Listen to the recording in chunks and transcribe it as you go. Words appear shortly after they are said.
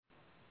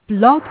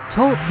Blog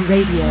Talk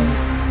Radio.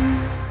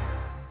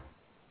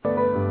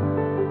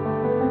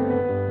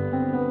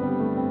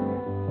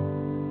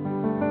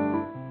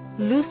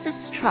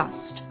 Lucis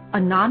Trust, a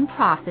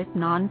non-profit,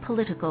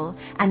 non-political,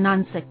 and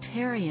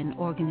non-sectarian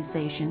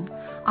organization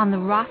on the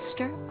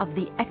roster of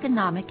the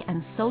Economic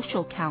and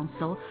Social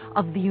Council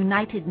of the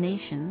United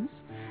Nations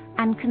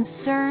and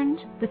concerned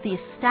with the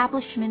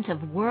establishment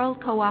of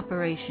world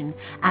cooperation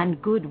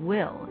and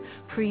goodwill,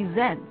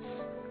 presents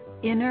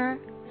Inner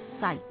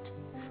Sight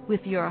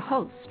with your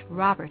host,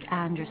 Robert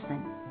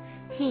Anderson.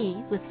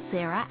 He, with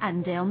Sarah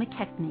and Dale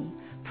McKechnie,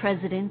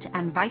 President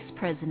and Vice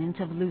President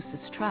of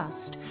Lucis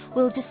Trust,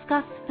 will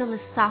discuss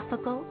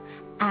philosophical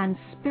and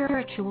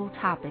spiritual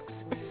topics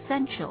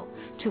essential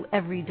to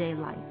everyday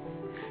life.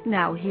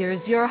 Now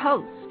here's your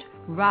host,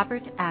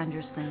 Robert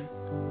Anderson.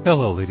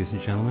 Hello, ladies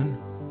and gentlemen.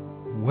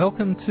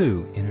 Welcome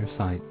to Inner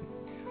Sight.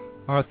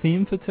 Our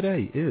theme for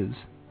today is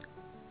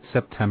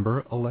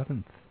September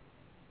 11th.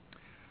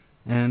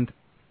 And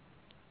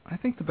I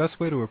think the best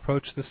way to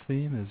approach this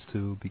theme is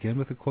to begin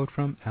with a quote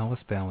from Alice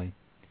Bailey.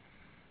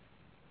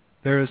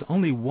 There is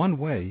only one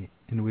way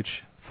in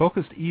which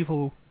focused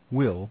evil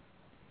will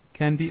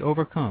can be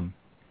overcome,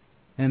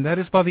 and that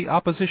is by the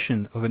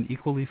opposition of an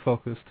equally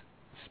focused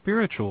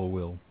spiritual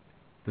will,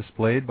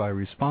 displayed by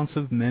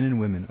responsive men and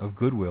women of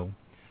goodwill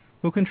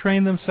who can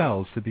train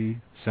themselves to be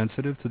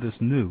sensitive to this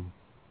new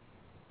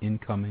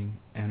incoming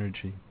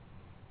energy.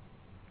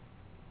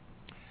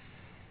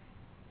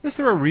 Is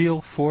there a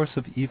real force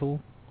of evil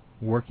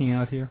working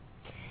out here?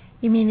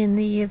 You mean in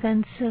the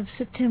events of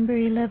September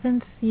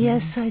 11th?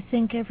 Yes, I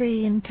think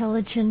every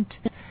intelligent,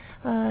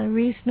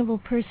 reasonable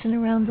person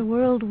around the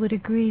world would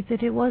agree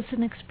that it was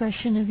an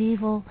expression of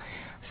evil.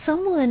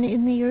 Someone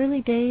in the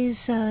early days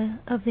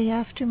of the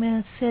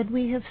aftermath said,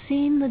 "We have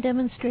seen the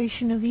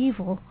demonstration of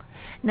evil.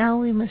 Now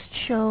we must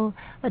show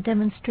a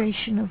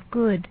demonstration of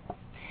good."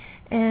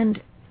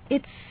 And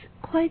it's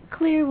quite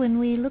clear when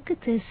we look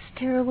at this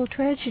terrible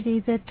tragedy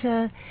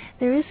that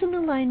there is an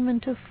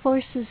alignment of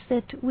forces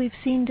that we've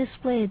seen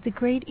displayed. The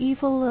great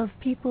evil of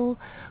people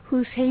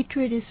whose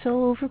hatred is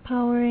so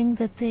overpowering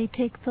that they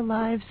take the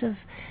lives of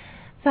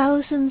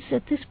thousands,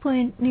 at this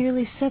point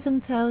nearly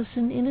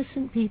 7,000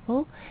 innocent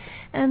people.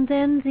 And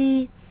then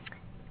the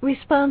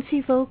response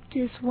evoked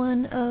is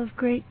one of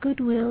great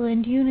goodwill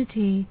and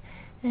unity.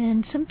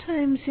 And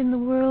sometimes in the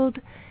world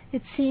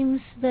it seems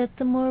that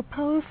the more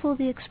powerful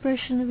the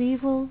expression of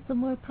evil, the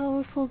more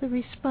powerful the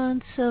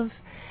response of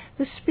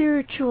the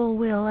spiritual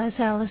will, as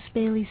Alice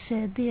Bailey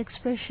said, the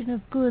expression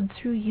of good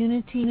through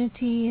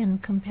unity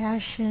and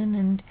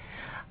compassion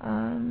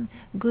and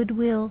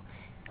goodwill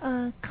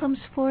comes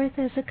forth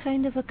as a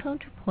kind of a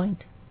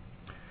counterpoint.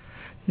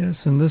 Yes,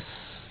 and this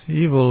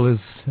evil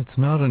it's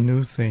not a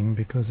new thing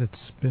because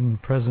it's been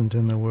present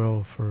in the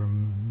world for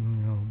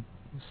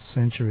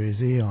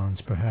centuries,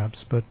 eons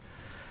perhaps, but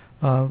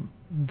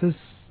this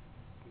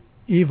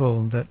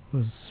evil that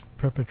was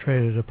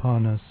perpetrated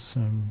upon us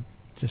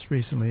just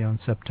recently on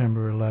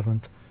September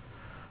 11th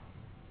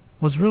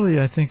was really,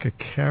 I think, a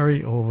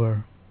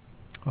carryover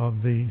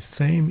of the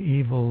same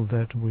evil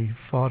that we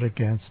fought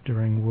against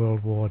during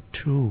World War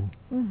II.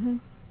 Mm-hmm.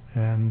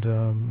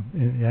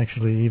 And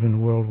actually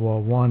even World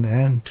War I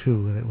and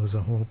II. It was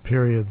a whole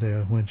period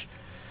there in which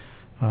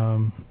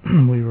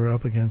we were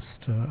up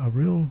against a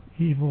real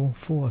evil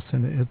force,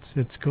 and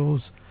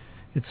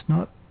it's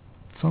not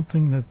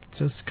something that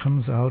just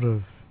comes out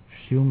of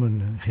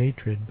human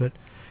hatred, but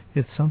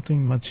it's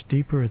something much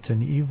deeper. It's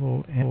an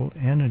evil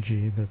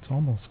energy that's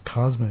almost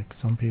cosmic,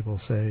 some people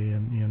say,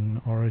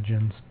 in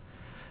origins.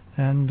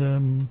 And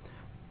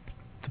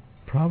the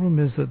problem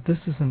is that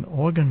this is an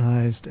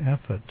organized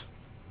effort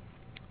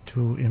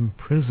to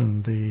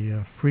imprison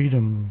the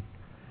freedom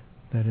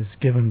that is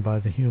given by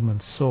the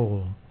human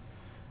soul.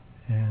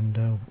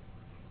 And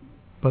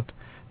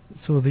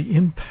so the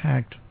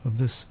impact of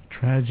this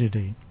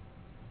tragedy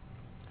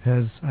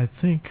has, I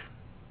think,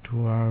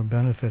 to our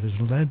benefit,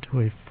 has led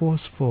to a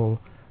forceful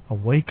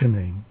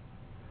awakening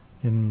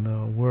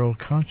in world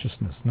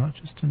consciousness, not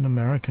just in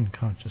American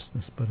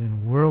consciousness, but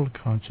in world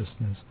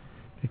consciousness,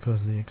 because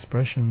the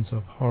expressions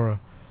of horror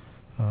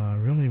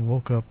really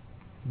woke up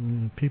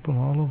people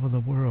all over the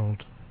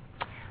world.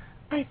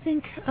 I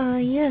think,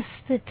 yes,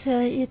 that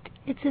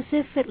it's as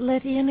if it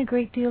let in a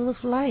great deal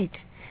of light.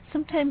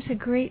 Sometimes a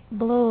great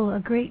blow, a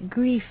great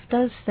grief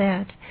does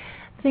that.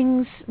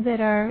 Things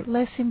that are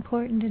less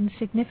important and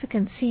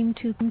significant seem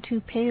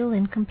to pale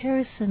in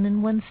comparison,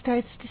 and one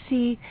starts to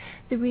see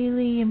the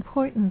really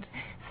important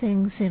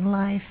things in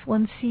life.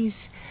 One sees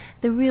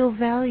the real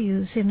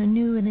values in a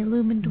new and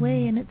illumined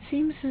way, and it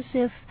seems as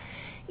if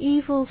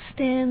evil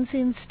stands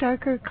in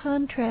starker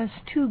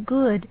contrast to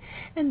good,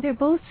 and they're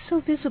both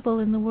so visible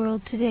in the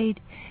world today,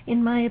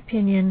 in my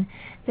opinion.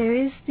 There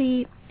is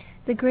the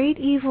great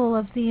evil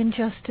of the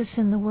injustice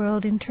in the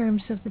world in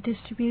terms of the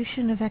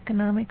distribution of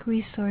economic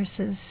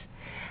resources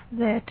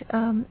that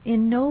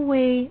in no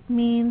way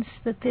means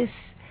that this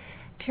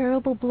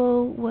terrible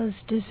blow was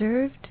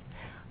deserved,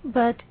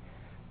 but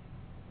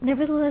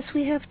nevertheless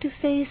we have to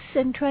face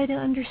and try to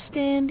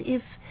understand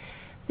if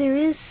there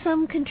is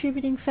some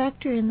contributing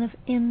factor in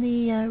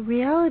the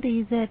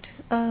reality that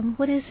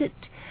what is it?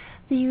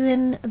 The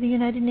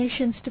United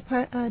Nations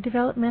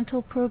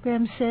Developmental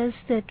Program says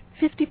that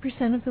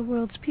 50% of the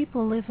world's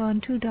people live on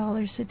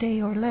 $2 a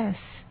day or less.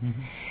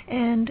 Mm-hmm.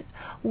 And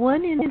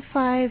 1 in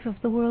 5 of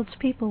the world's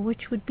people,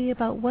 which would be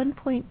about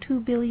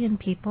 1.2 billion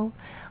people,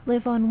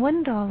 live on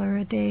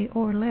 $1 a day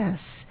or less.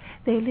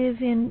 They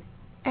live in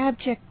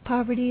abject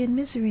poverty and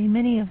misery,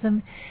 many of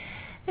them.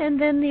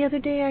 And then the other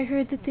day I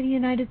heard that the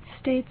United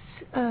States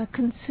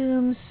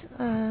consumes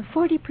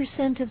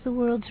 40% of the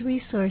world's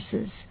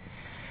resources.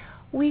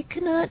 We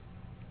cannot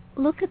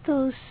look at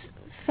those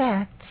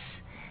facts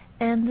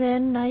and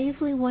then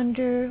naively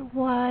wonder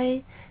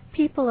why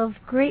people of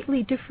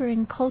greatly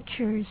differing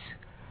cultures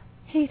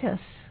hate us.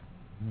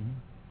 Mm-hmm.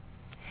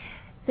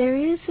 There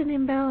is an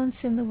imbalance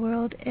in the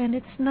world, and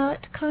it's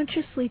not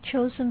consciously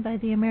chosen by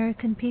the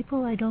American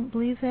people. I don't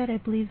believe that. I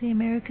believe the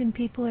American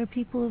people are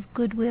people of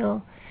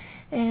goodwill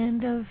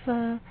and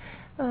of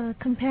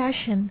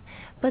compassion.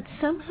 But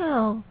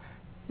somehow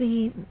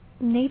the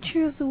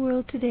nature of the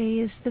world today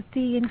is that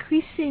the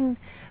increasing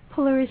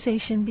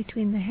polarization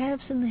between the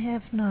haves and the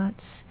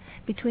have-nots,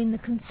 between the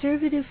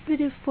conservative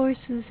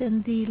forces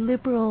and the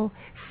liberal,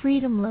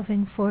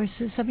 freedom-loving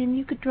forces, I mean,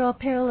 you could draw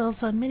parallels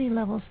on many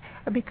levels,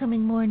 are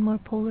becoming more and more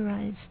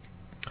polarized.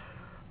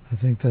 I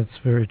think that's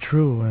very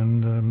true,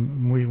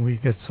 and we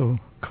get so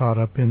caught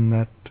up in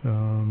that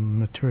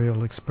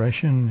material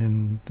expression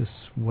in this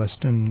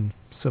Western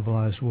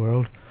civilized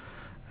world,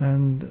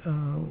 and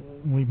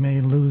we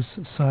may lose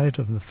sight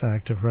of the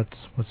fact of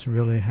what's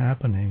really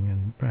happening,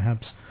 and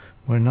perhaps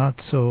we're not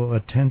so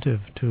attentive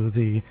to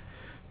the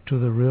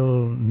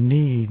real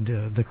need,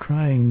 the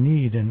crying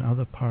need in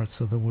other parts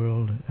of the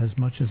world as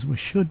much as we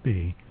should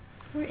be.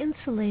 We're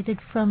insulated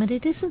from it.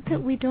 It isn't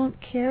that we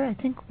don't care. I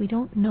think we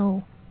don't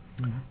know.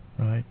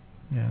 Right.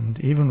 And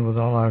even with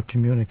all our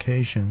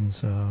communications,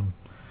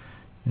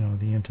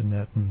 the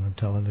internet and the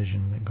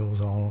television that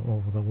goes all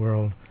over the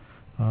world,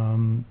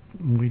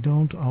 we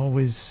don't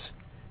always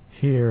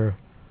hear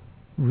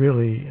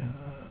really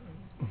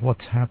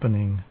what's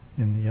happening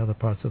in the other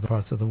parts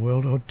of the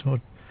world, or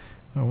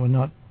we're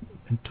not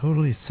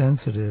totally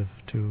sensitive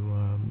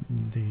to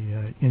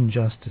the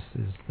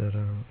injustices that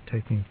are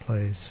taking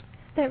place.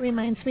 That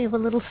reminds me of a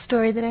little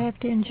story that I have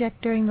to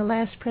inject during the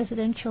last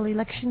presidential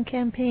election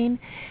campaign.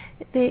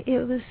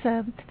 There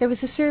was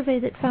a survey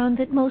that found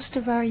that most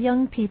of our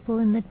young people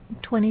in the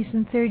 20s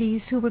and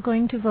 30s who were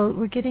going to vote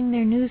were getting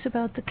their news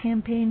about the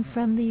campaign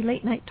from the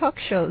late-night talk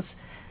shows.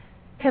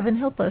 Heaven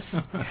help us.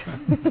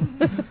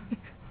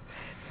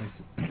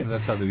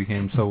 That's how they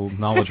became so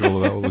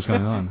knowledgeable about what was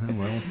going on.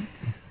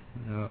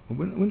 Well,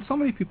 when so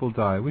many people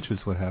die, which is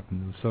what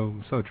happened, it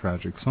was so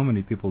tragic. So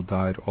many people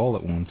died all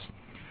at once.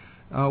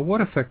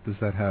 What effect does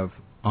that have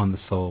on the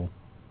soul?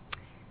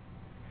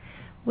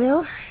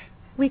 Well,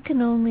 we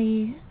can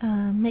only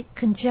make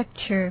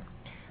conjecture,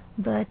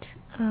 but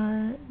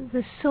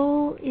the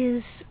soul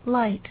is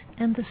light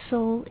and the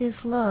soul is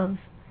love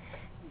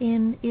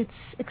in its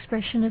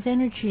expression of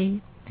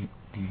energy.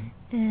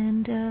 Mm-hmm.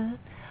 And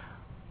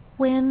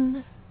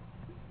when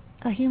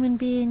a human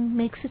being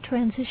makes a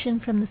transition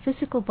from the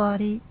physical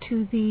body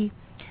to the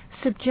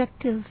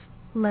subjective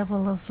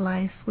level of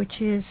life,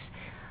 which is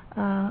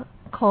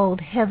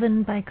called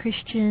heaven by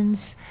Christians,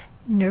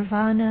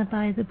 nirvana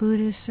by the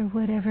Buddhists, or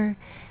whatever,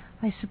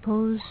 I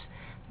suppose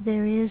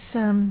there is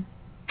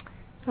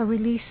a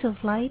release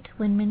of light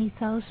when many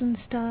thousands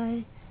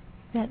die.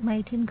 That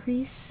might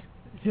increase.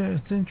 Yeah,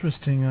 it's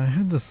interesting. I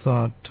had the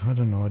thought, I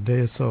don't know, a day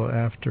or so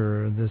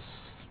after this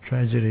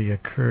tragedy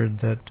occurred,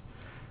 that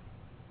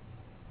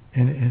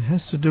and it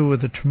has to do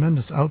with the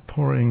tremendous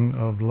outpouring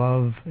of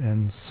love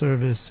and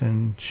service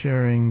and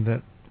sharing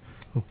that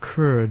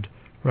occurred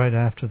right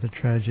after the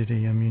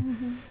tragedy. I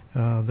mean,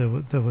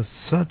 there was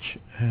such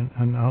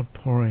an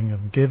outpouring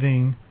of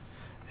giving,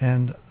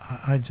 and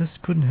I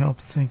just couldn't help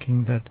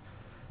thinking that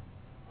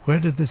where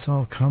did this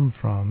all come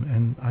from?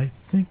 And I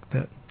think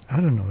that, I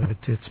don't know,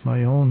 it's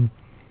my own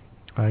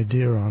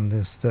idea on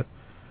this, that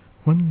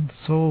when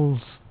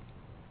souls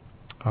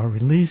are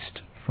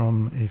released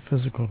from a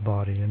physical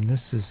body, and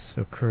this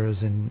occurs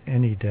in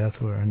any death,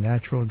 or a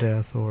natural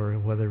death, or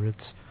whether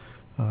it's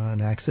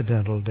an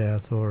accidental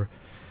death, or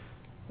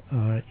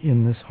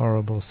in this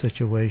horrible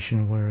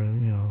situation where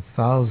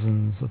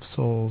thousands of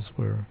souls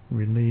were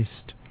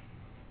released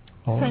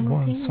all at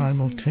once,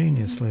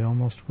 simultaneously,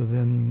 almost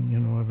within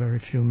a very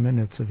few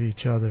minutes of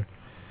each other,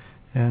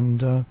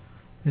 and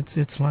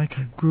it's like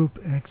a group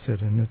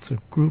exit, and it's a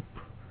group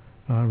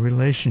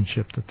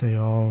relationship that they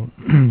all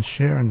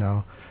share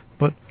now.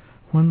 But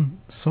when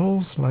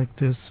souls like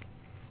this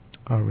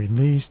are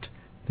released,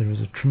 there is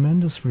a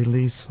tremendous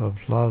release of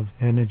love,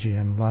 energy,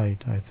 and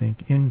light, I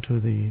think, into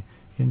the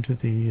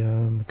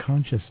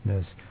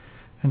consciousness.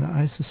 And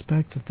I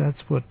suspect that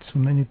that's what so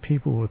many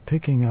people were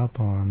picking up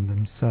on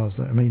themselves.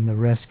 I mean, the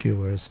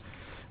rescuers.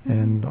 Mm-hmm.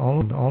 And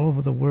all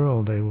over the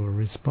world they were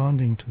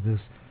responding to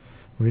this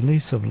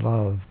release of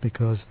love,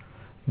 because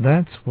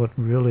that's what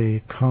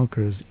really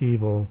conquers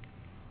evil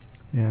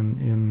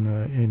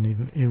and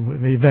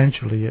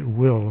eventually it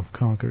will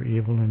conquer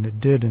evil, and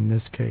it did in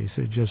this case.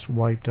 It just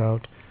wiped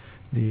out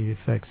the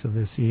effects of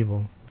this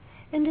evil.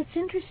 And it's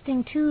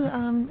interesting, too,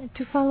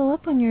 to follow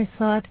up on your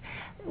thought,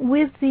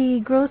 with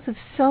the growth of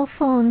cell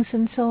phones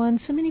and so on,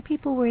 so many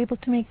people were able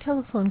to make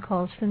telephone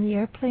calls from the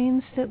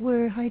airplanes that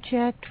were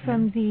hijacked,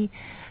 from the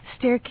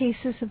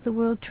staircases of the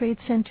World Trade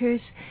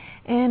Centers,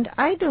 and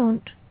I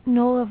don't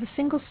know of a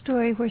single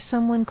story where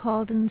someone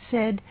called and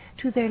said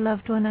to their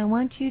loved one, I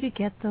want you to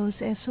get those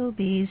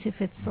SOBs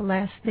if it's the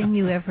last thing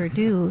you ever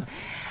do.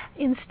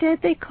 Instead,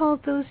 they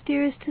called those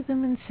dearest to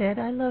them and said,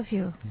 I love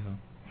you. Yeah.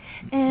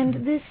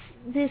 And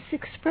this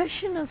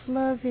expression of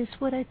love is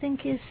what I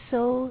think is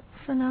so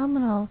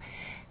phenomenal.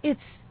 It's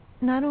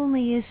not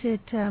only is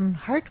it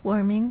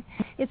heartwarming,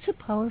 it's a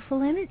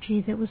powerful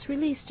energy that was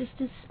released, just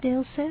as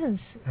Dale says.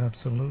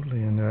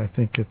 Absolutely, and I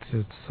think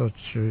it's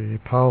such a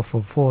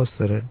powerful force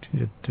that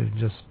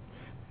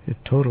it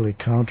totally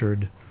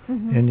countered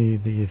any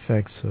of the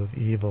effects of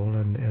evil,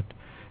 and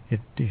it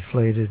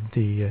deflated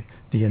the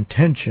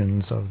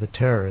intentions of the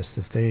terrorists.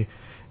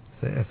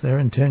 If their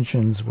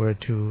intentions were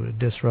to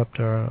disrupt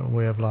our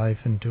way of life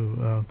and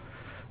to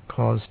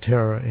cause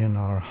terror in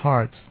our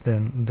hearts,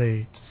 then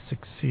they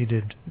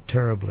succeeded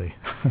terribly.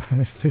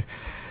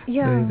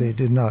 Yeah. They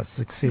did not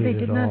succeed at all. They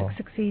did not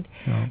succeed.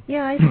 No.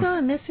 Yeah, I saw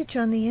a message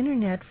on the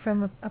internet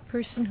from a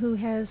person who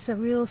has a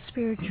real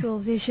spiritual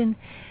vision,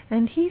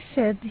 and he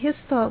said his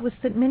thought was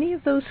that many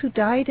of those who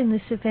died in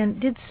this event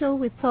did so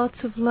with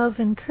thoughts of love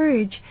and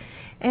courage,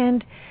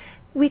 and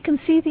we can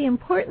see the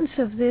importance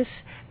of this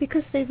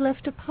because they've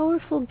left a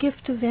powerful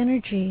gift of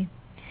energy.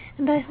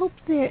 And I hope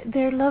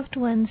their loved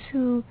ones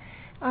who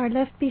are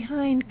left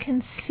behind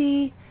can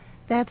see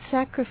that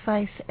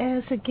sacrifice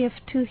as a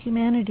gift to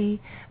humanity.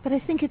 But I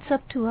think it's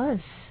up to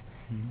us,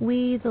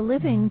 we the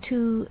living,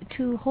 to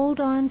hold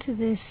on to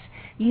this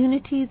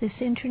unity, this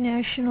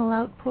international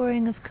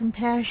outpouring of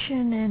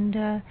compassion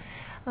and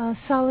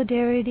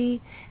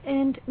solidarity,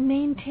 and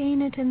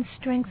maintain it and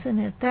strengthen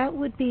it. That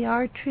would be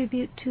our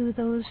tribute to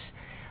those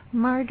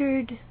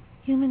martyred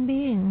human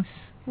beings.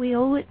 We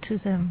owe it to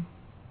them.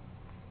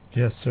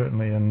 Yes,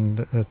 certainly,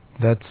 and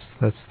that's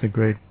the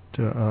great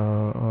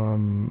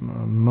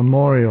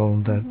memorial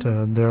that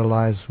their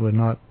lives were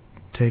not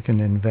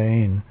taken in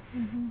vain,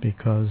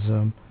 because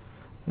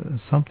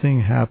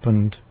something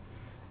happened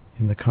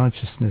in the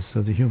consciousness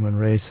of the human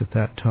race at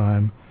that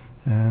time,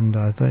 and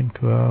I think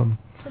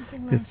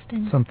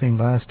it's something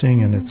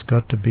lasting, and it's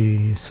got to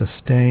be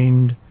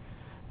sustained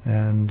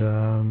and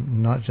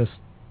not just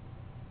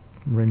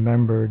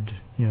remembered,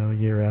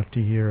 year after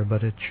year,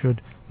 but it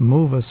should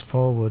move us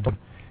forward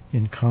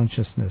in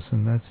consciousness,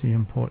 and that's the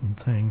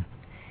important thing.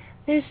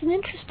 There's an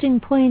interesting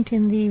point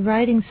in the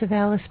writings of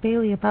Alice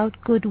Bailey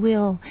about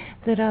goodwill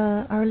that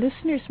our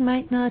listeners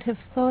might not have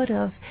thought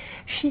of.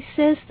 She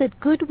says that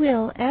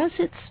goodwill, as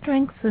it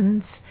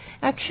strengthens,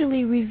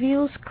 actually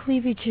reveals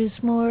cleavages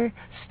more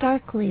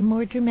starkly,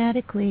 more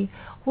dramatically,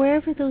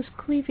 wherever those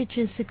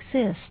cleavages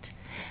exist.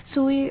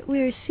 So we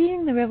are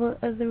seeing the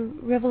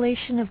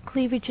revelation of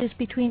cleavages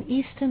between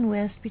East and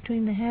West,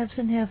 between the haves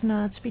and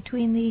have-nots,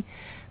 between the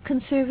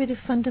conservative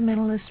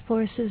fundamentalist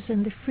forces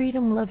and the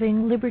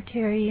freedom-loving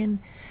libertarian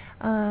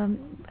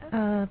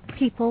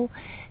people,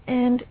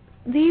 and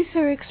these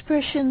are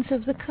expressions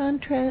of the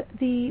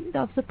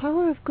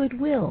power of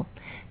goodwill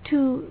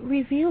to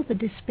reveal the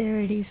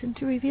disparities and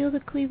to reveal the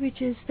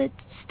cleavages that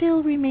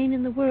still remain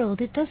in the world.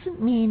 It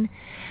doesn't mean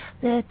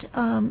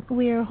that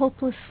we are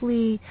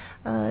hopelessly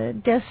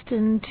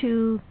destined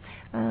to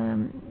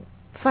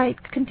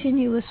fight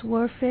continuous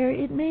warfare.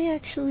 It may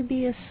actually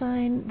be a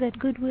sign that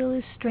goodwill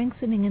is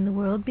strengthening in the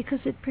world,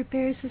 because it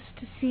prepares us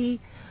to see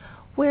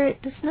where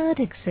it does not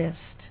exist.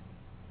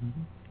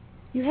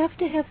 You have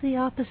to have the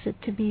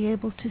opposite to be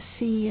able to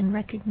see and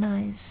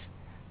recognize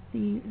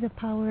the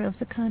power of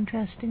the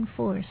contrasting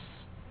force.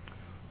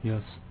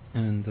 Yes,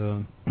 and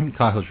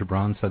Khalil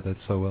Gibran said that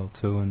so well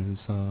too in his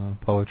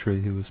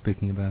poetry. He was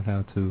speaking about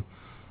how to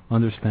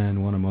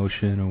understand one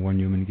emotion or one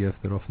human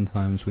gift, that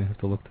oftentimes we have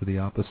to look to the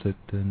opposite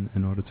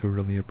in order to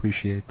really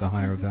appreciate the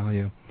higher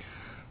value.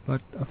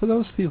 But for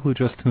those people who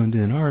just tuned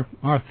in,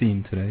 our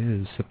theme today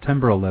is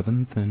September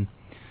 11th, and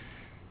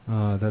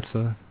that's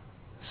a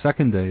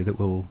second day that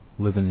will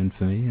live in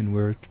infamy, and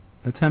we're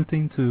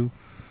attempting to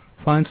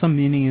find some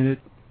meaning in it,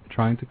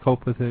 trying to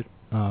cope with it,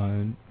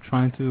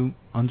 trying to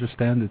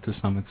understand it to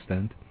some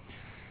extent.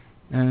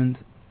 And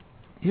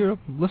you're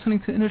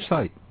listening to Inner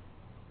Sight.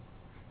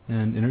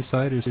 And Inner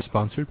Sight is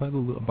sponsored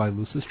by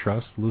Lucis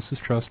Trust. Lucis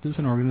Trust is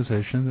an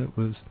organization that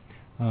was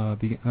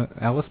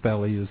Alice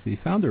Bailey is the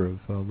founder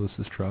of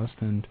Lucis Trust,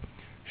 and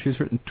she's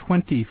written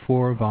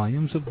 24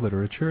 volumes of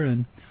literature,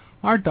 and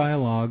our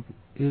dialogue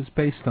is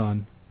based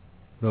on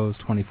those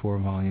 24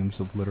 volumes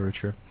of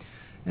literature.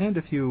 And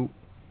if you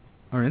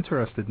are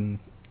interested in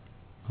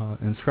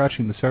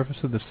scratching the surface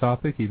of this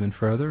topic even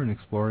further and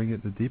exploring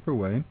it in a deeper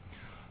way,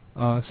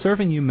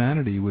 Serving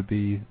Humanity would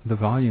be the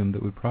volume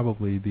that would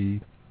probably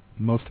be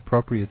most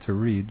appropriate to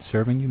read.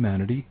 Serving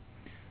Humanity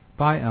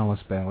by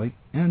Alice Bailey.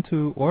 And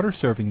to order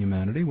Serving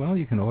Humanity, well,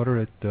 you can order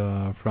it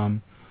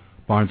from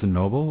Barnes &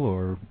 Noble,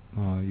 or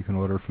you can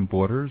order from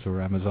Borders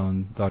or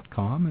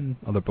Amazon.com and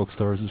other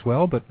bookstores as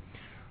well. But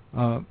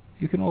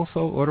you can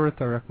also order it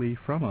directly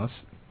from us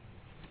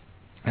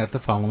at the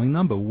following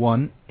number,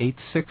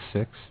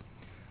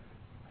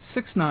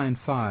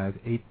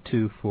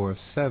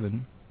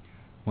 1-866-695-8247.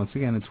 Once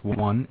again, it's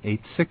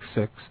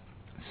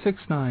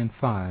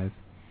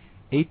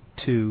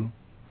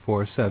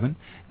 1-866-695-8247.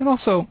 And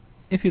also,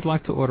 if you'd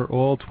like to order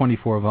all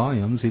 24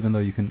 volumes, even though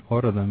you can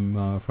order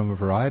them from a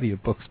variety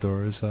of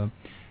bookstores,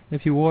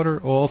 if you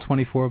order all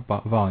 24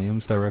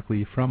 volumes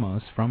directly from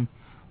us, from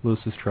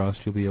Lucis Trust,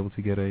 you'll be able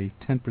to get a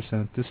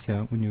 10%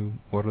 discount when you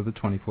order the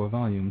 24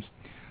 volumes.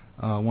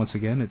 Once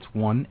again, it's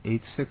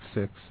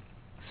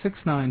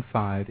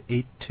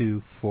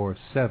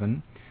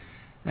 1-866-695-8247.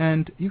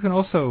 And you can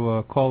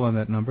also call on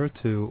that number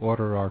to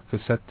order our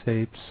cassette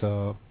tapes,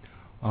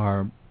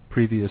 our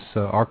previous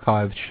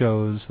archived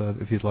shows,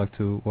 if you'd like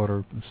to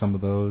order some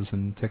of those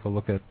and take a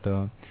look at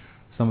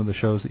some of the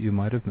shows that you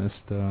might have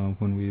missed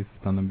when we've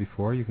done them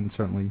before. You can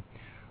certainly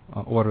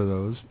order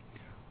those.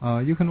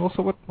 You can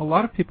also, what a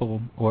lot of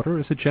people order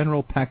is a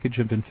general package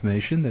of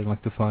information. They'd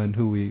like to find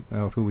who we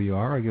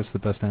are. I guess the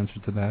best answer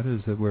to that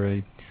is that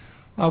we're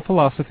a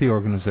philosophy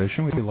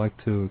organization. We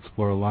like to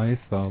explore life,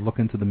 look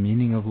into the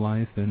meaning of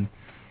life, and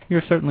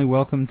you're certainly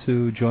welcome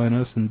to join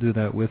us and do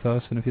that with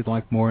us. And if you'd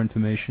like more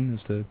information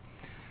as to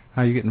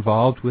how you get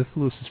involved with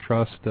Lucis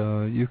Trust,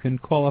 you can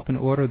call up and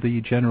order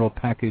the general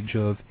package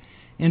of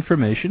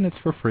information. It's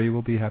for free.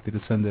 We'll be happy to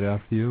send it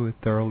out for you. It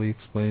thoroughly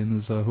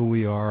explains who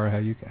we are,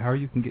 how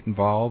you can get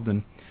involved,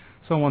 and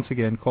so once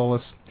again, call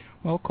us.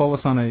 Well, call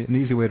us on an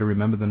easy way to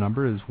remember the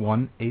number is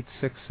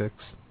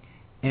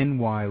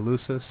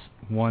 1-866-NY-LUCIS,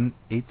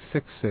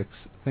 1-866.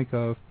 Think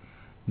of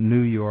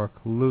New York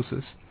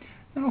Lucis.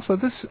 And also,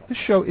 this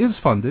show is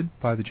funded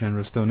by the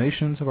generous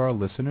donations of our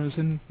listeners,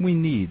 and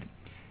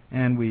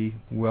we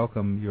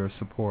welcome your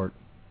support.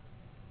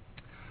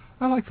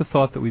 I like the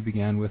thought that we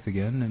began with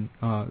again,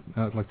 and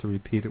I'd like to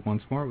repeat it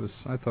once more.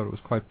 I thought it was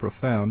quite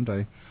profound.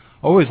 I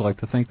always like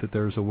to think that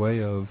there's a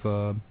way of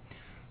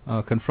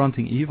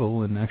confronting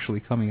evil and actually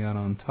coming out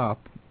on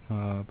top,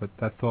 but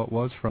that thought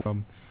was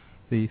from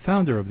the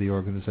founder of the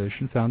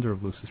organization, founder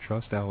of Lucis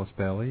Trust, Alice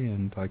Bailey,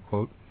 and I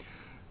quote,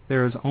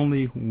 "There is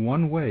only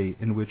one way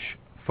in which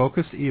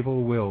focused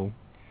evil will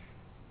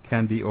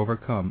can be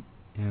overcome,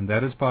 and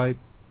that is by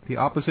the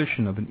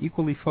opposition of an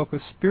equally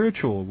focused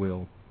spiritual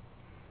will,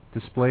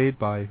 displayed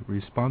by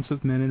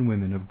responsive men and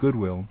women of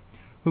goodwill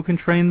who can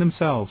train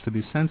themselves to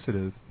be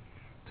sensitive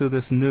to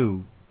this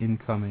new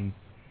incoming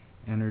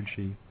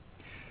energy."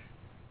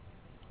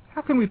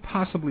 How can we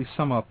possibly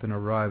sum up and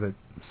arrive at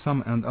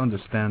some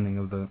understanding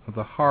of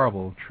the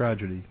horrible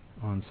tragedy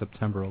on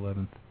September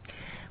 11th?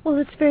 Well,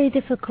 it's very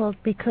difficult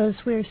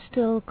because we're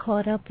still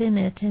caught up in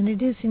it, and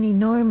it is an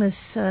enormous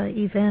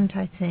event,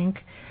 I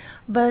think.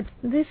 But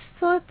this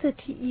thought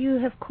that you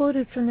have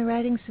quoted from the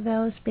writings of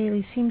Alice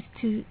Bailey seems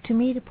to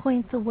me to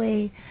point the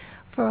way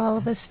for all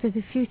of us for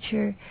the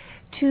future,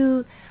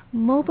 to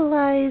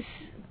mobilize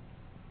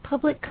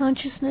public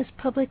consciousness,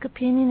 public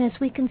opinion, as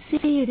we can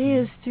see it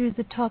is through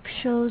the talk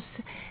shows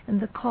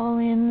and the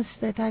call-ins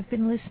that I've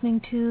been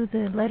listening to,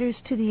 the letters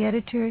to the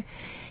editor.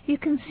 You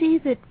can see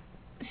that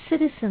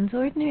citizens,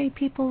 ordinary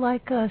people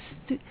like us,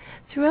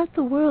 throughout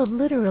the world,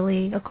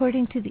 literally,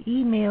 according to the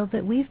email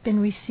that we've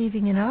been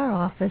receiving in our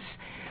office,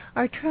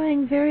 are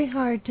trying very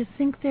hard to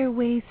think their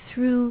way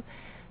through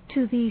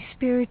to the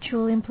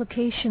spiritual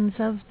implications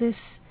of this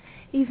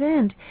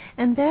event.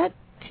 And that,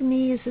 to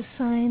me, is a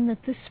sign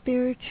that the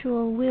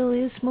spiritual will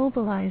is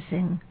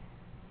mobilizing.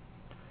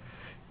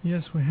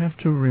 Yes, we have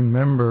to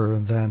remember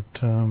that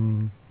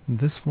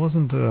this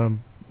wasn't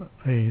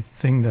a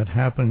thing that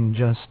happened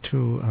just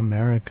to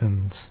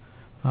Americans,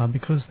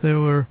 because there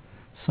were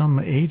some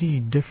 80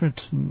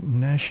 different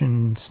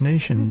nations,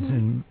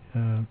 and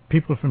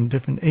people from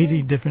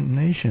 80 different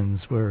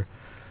nations were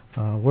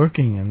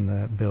working in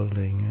that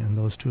building, in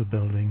those two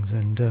buildings,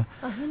 and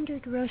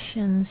 100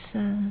 Russians,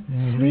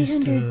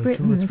 300 Britons,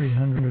 200 or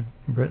 300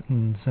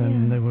 Britons,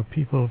 and there were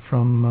people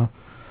from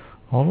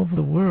all over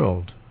the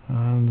world,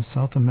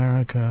 South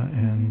America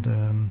and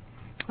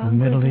the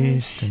Middle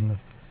East, and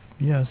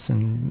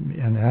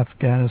and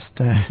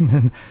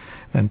Afghanistan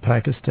and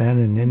Pakistan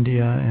and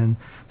India, and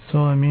so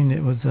I mean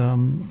it was.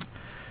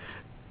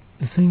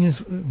 The thing is,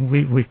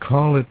 we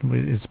call it.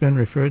 It's been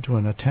referred to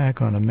an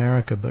attack on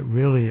America, but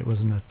really it was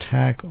an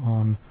attack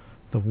on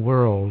the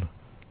world,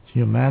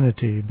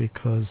 humanity,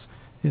 because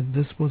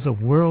this was a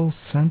world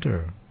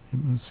center.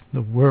 It was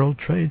the World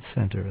Trade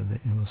Center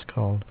that it was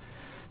called.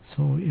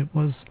 So it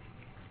was,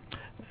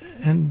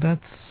 and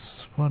that's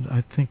what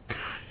I think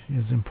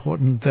is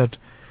important, that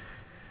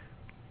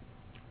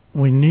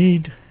we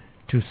need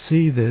to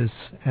see this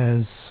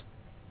as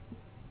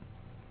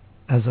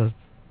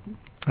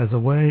a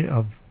way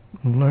of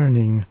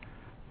learning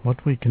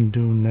what we can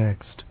do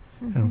next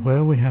and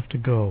where we have to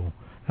go.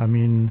 I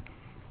mean,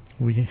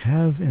 we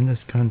have in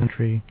this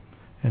country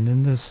and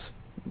in this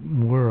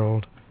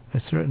world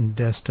a certain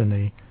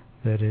destiny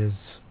that is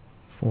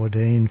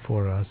ordained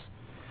for us,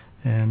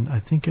 and I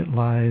think it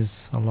lies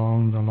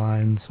along the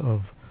lines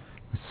of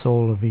the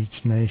soul of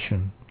each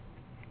nation.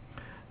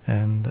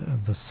 And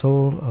the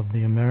soul of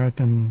the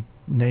American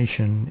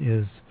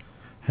nation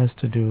has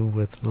to do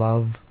with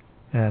love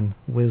and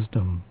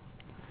wisdom.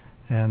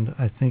 And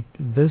I think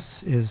this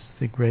is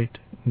the great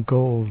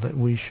goal that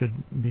we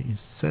should be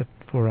set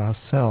for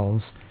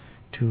ourselves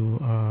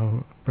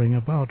to bring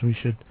about.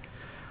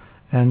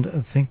 And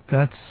I think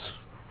that's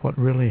what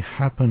really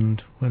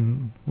happened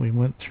when we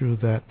went through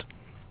that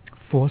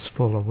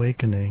forceful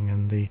awakening,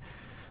 and the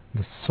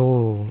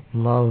soul,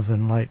 love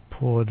and light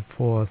poured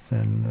forth,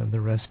 and the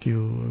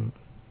rescue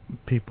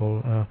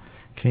people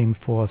came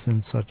forth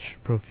in such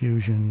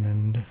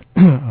profusion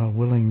and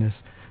willingness.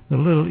 The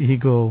little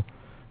ego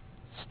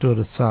stood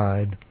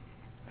aside,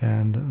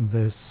 and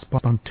the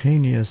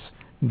spontaneous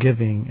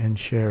giving and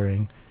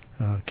sharing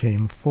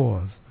came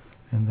forth.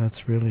 And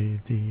that's really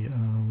the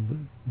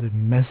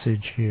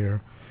message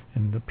here,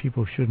 and the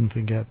people shouldn't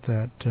forget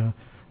that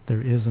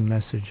there is a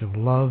message of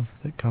love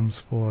that comes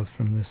forth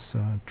from this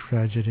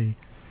tragedy,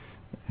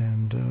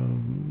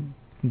 and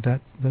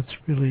that's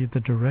really the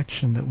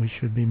direction that we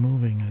should be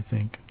moving, I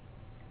think.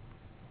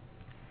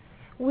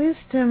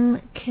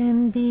 Wisdom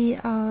can be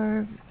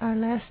our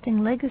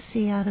lasting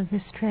legacy out of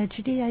this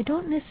tragedy. I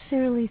don't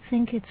necessarily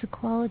think it's a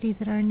quality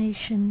that our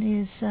nation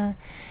is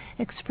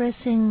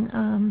expressing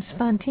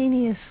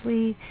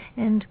spontaneously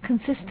and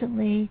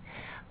consistently.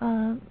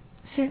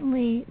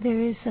 Certainly there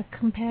is a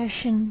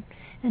compassion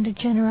and a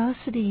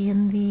generosity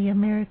in the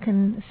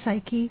American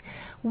psyche.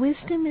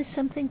 Wisdom is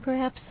something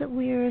perhaps that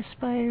we are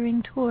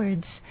aspiring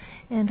towards,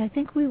 and I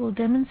think we will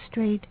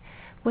demonstrate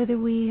whether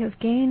we have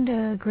gained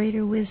a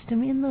greater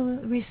wisdom in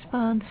the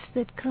response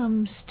that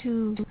comes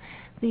to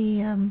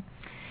the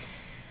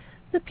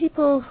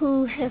people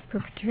who have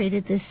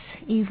perpetrated this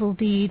evil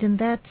deed, and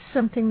that's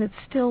something that's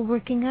still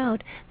working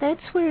out.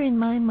 That's where, in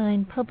my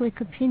mind,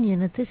 public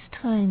opinion at this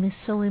time is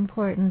so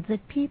important,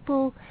 that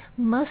people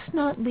must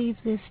not leave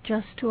this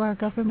just to our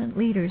government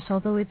leaders,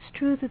 although it's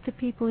true that the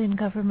people in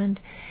government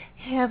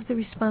have the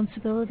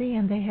responsibility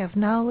and they have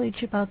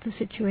knowledge about the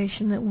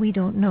situation that we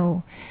don't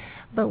know.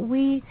 But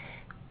we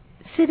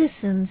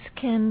citizens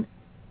can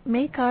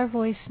make our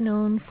voice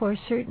known for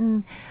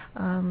certain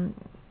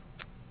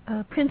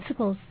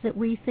principles that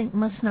we think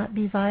must not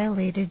be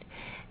violated.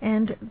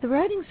 And the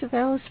writings of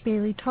Alice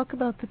Bailey talk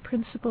about the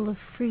principle of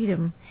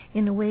freedom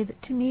in a way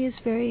that to me is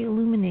very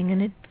illuminating,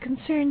 and it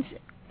concerns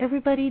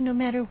everybody no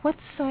matter what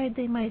side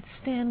they might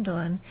stand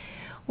on.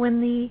 When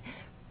the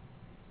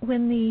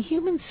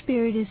human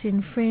spirit is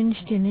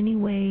infringed in any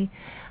way,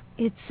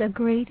 it's a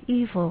great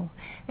evil.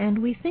 And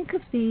we think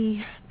of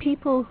the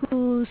people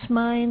whose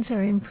minds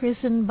are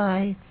imprisoned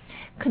by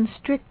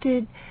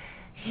constricted,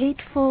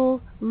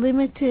 hateful,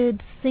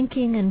 limited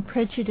thinking and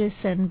prejudice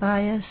and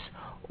bias,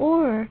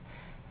 or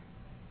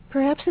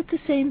perhaps at the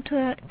same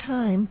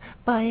time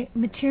by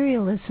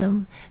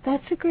materialism.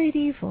 That's a great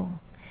evil.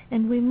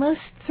 And we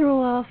must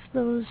throw off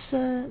those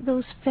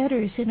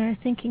fetters in our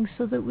thinking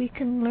so that we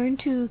can learn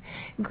to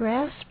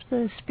grasp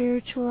the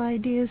spiritual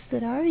ideas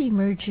that are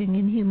emerging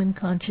in human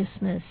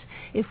consciousness.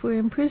 If we're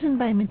imprisoned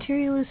by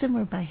materialism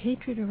or by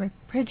hatred or by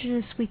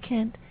prejudice, we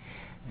can't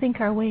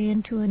think our way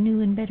into a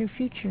new and better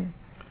future.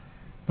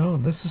 Oh,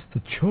 this is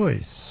the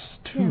choice,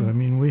 too. Yeah, I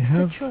mean, we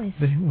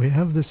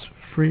have this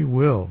free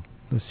will,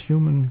 this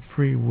human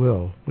free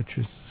will, which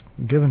is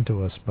given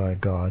to us by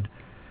God.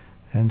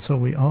 And so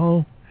we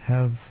all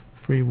have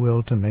free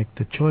will to make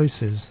the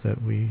choices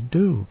that we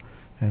do.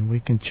 And we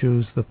can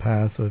choose the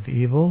path of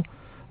evil,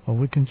 or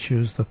we can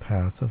choose the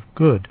path of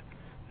good.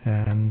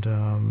 And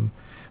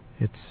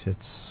it's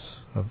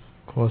of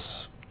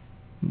course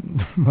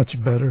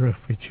much better if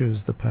we choose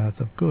the path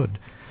of good,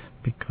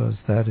 because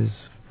that is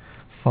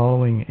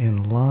following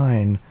in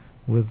line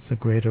with the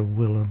greater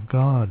will of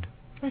God.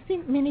 I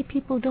think many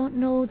people don't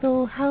know,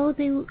 though, how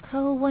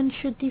one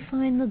should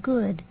define the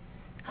good.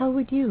 How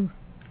would you?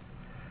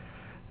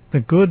 The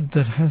good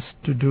that has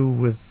to do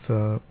with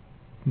the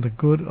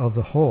good of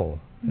the whole.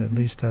 Mm-hmm. At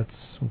least that's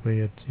the way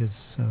it is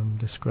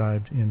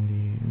described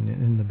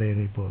in the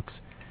Bailey books.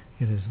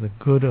 It is the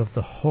good of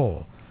the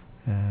whole,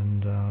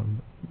 and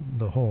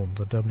the whole,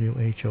 the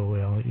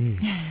W-H-O-L-E.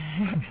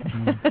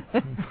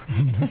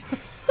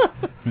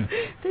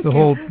 the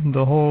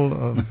whole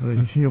of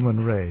the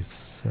human race.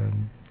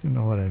 And you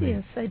know what I mean?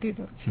 Yes, I do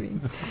know what you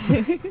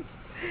mean.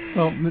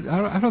 Well,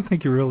 I don't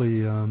think you're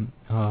really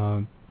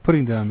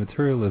putting down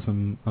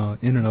materialism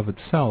in and of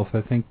itself.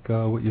 I think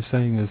what you're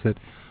saying is that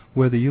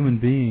where the human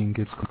being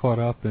gets caught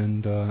up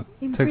and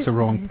takes a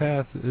wrong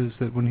path is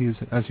that when he's,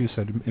 as you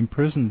said,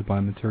 imprisoned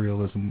by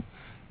materialism.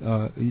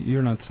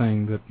 You're not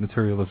saying that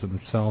materialism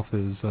itself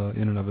is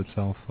in and of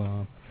itself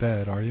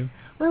bad, are you?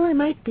 Well, I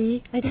might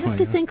be. I'd have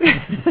to think.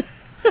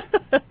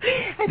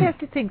 I'd have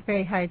to think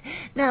very hard.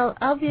 Now,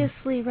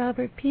 obviously,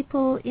 Robert,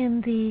 people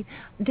in the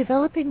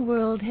developing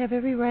world have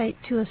every right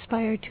to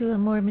aspire to a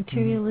more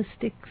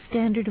materialistic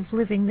standard of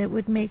living that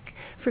would make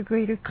for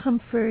greater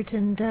comfort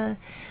and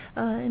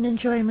an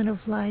enjoyment of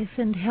life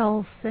and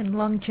health and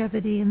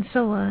longevity and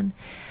so on.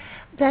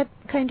 That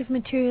kind of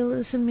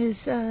materialism is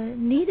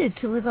needed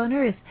to live on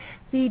Earth.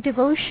 The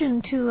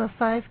devotion to a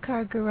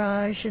 5-car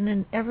garage and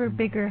an ever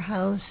bigger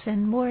house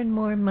and more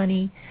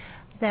money,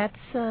 that's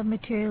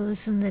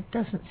materialism that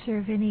doesn't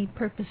serve any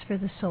purpose for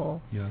the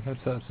soul. Yeah,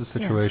 that's a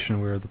situation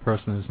where the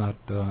person is not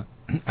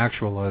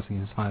actualizing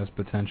his highest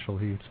potential.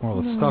 He's more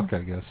or less stuck,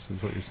 I guess,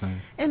 is what you're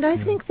saying. And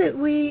I think that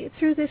we,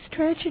 through this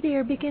tragedy,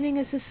 are beginning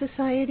as a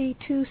society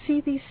to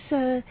see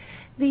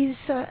these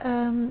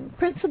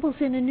principles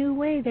in a new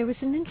way. There was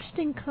an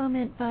interesting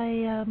comment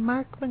by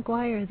Mark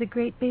McGuire, the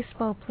great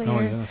baseball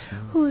player,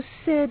 who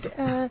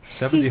said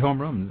 70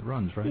 home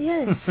runs, right?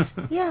 Yes,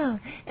 yeah,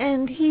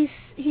 and he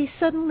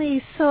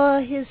suddenly saw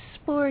his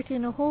sport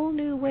in a whole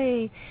new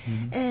way,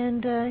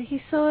 and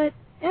he saw it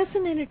as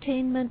an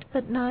entertainment,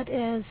 but not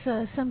as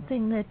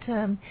something that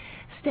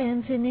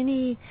stands in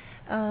any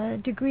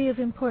degree of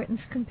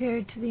importance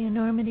compared to the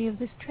enormity of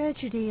this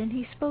tragedy. And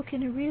he spoke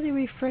in a really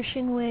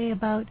refreshing way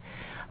about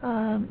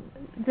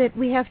that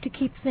we have to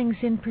keep things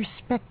in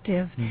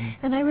perspective.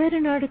 And I read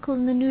an article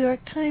in the New York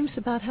Times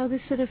about how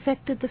this had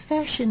affected the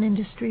fashion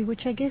industry,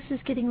 which I guess is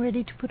getting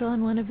ready to put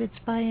on one of its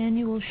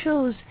biannual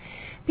shows.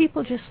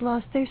 People just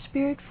lost their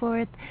spirit for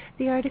it.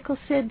 The article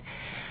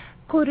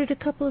quoted a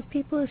couple of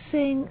people as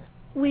saying,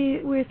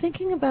 we're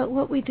thinking about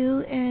what we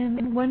do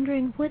and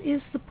wondering what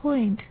is the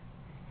point.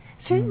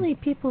 Certainly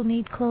people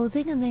need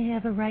clothing and they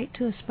have a right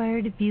to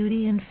aspire to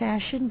beauty and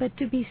fashion, but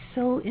to be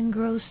so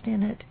engrossed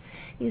in it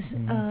is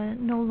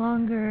no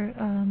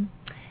longer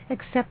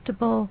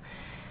acceptable.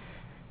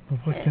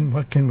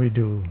 What can we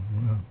do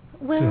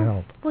to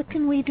help? What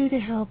can we do to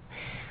help?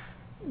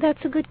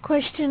 That's a good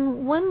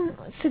question. One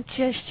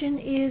suggestion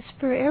is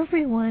for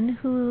everyone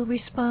who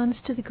responds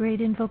to the Great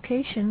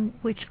Invocation,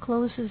 which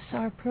closes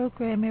our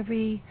program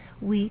every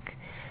week,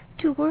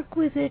 to work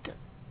with it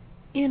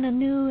in a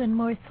new and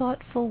more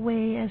thoughtful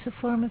way as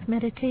a form of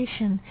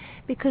meditation,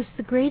 because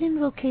the Great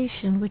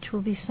Invocation, which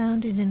will be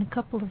sounded in a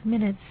couple of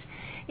minutes,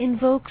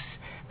 invokes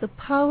the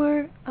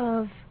power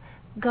of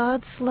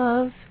God's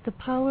love, the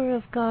power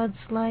of God's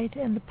light,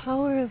 and the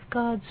power of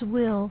God's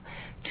will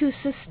to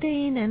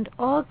sustain and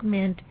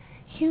augment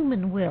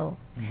human will.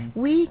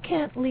 We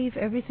can't leave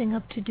everything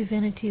up to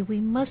divinity. We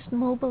must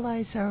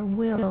mobilize our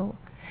will.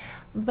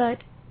 But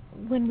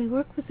when we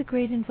work with the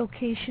Great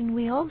Invocation,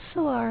 we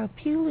also are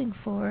appealing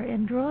for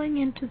and drawing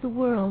into the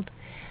world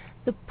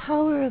the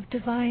power of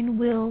divine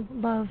will,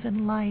 love,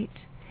 and light.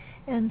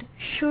 And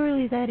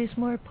surely that is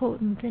more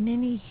potent than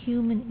any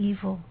human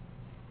evil.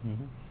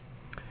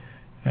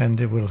 And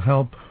it will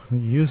help,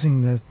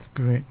 using that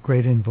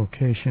great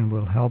invocation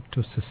will help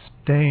to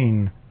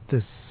sustain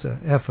this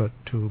effort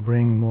to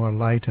bring more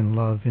light and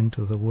love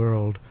into the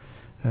world.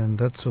 And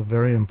that's so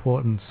very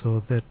important,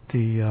 so that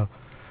the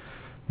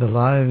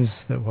lives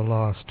that were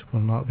lost will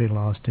not be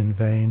lost in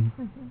vain.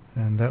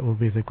 And that will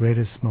be the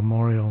greatest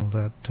memorial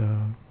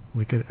that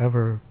we could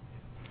ever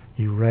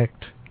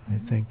erect, I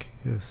think,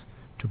 is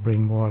to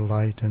bring more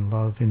light and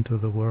love into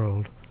the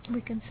world.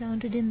 We can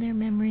sound it in their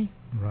memory.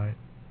 Right.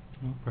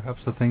 Well, perhaps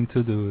the thing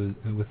to do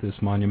with this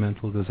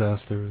monumental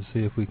disaster is see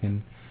if we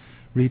can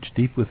reach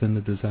deep within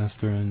the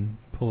disaster and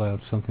pull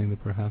out something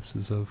that perhaps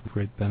is of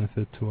great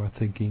benefit to our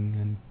thinking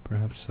and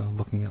perhaps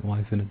looking at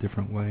life in a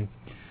different way.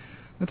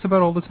 That's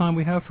about all the time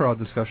we have for our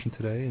discussion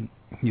today, and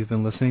you've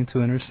been listening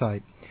to Inner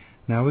Sight.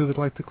 Now we would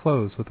like to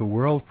close with a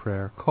world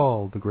prayer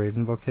called the Great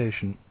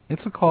Invocation.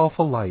 It's a call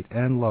for light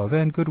and love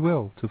and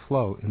goodwill to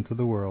flow into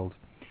the world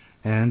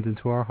and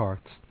into our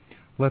hearts.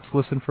 Let's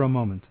listen for a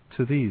moment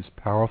to these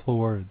powerful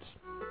words.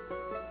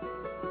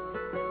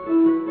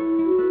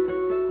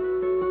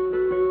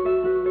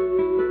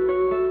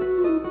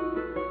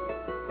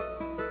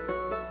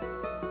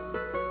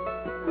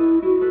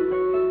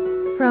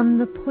 From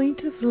the point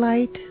of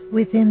light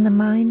within the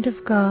mind of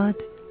God,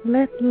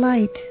 let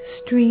light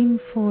stream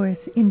forth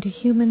into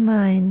human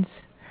minds.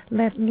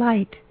 Let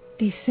light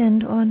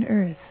descend on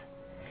earth.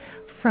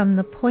 From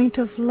the point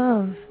of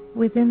love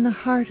within the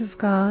heart of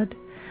God,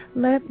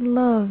 let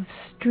love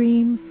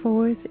stream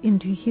forth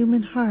into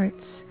human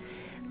hearts.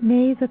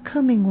 May the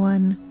coming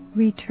one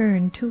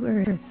return to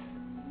earth.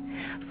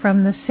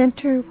 From the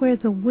center where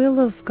the will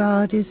of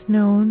God is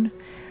known,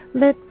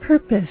 let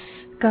purpose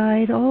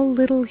guide all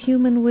little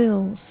human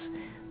wills,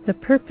 the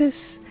purpose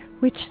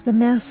which the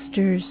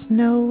masters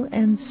know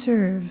and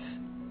serve.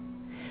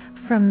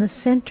 From the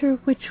center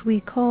which we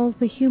call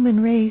the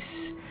human race,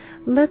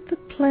 let the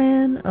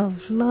plan of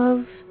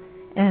love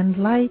and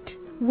light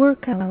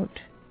work out,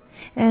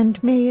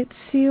 and may it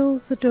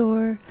seal the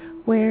door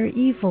where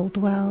evil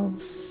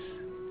dwells.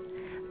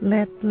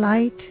 Let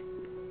light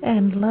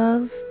and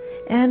love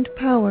and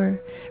power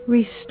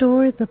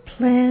restore the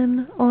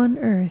plan on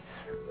earth.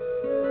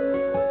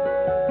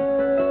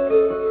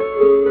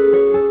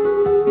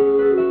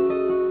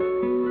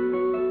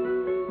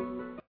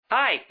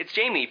 Hi, it's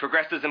Jamie,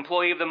 Progressive's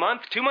Employee of the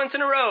Month, 2 months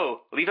in a row.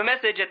 Leave a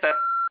message at the...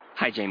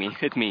 Hi, Jamie.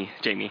 It's me,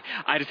 Jamie.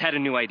 I just had a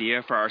new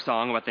idea for our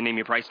song about the Name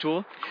Your Price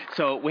tool.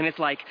 So when it's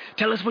like,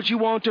 tell us what you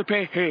want to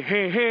pay, hey,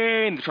 hey,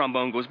 hey, and the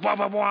trombone goes, wah,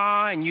 wah,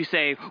 wah, and you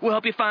say, we'll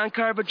help you find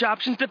coverage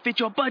options to fit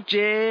your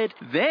budget.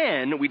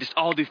 Then we just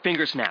all do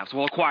finger snaps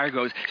while the choir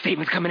goes,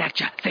 statements coming at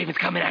ya, statements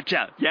coming at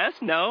ya. Yes?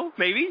 No?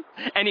 Maybe?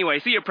 Anyway,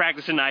 see you at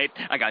practice tonight.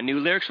 I got new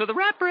lyrics for the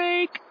rap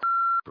break.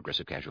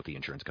 Progressive Casualty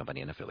Insurance Company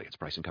and affiliates.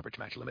 Price and coverage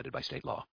match limited by state law.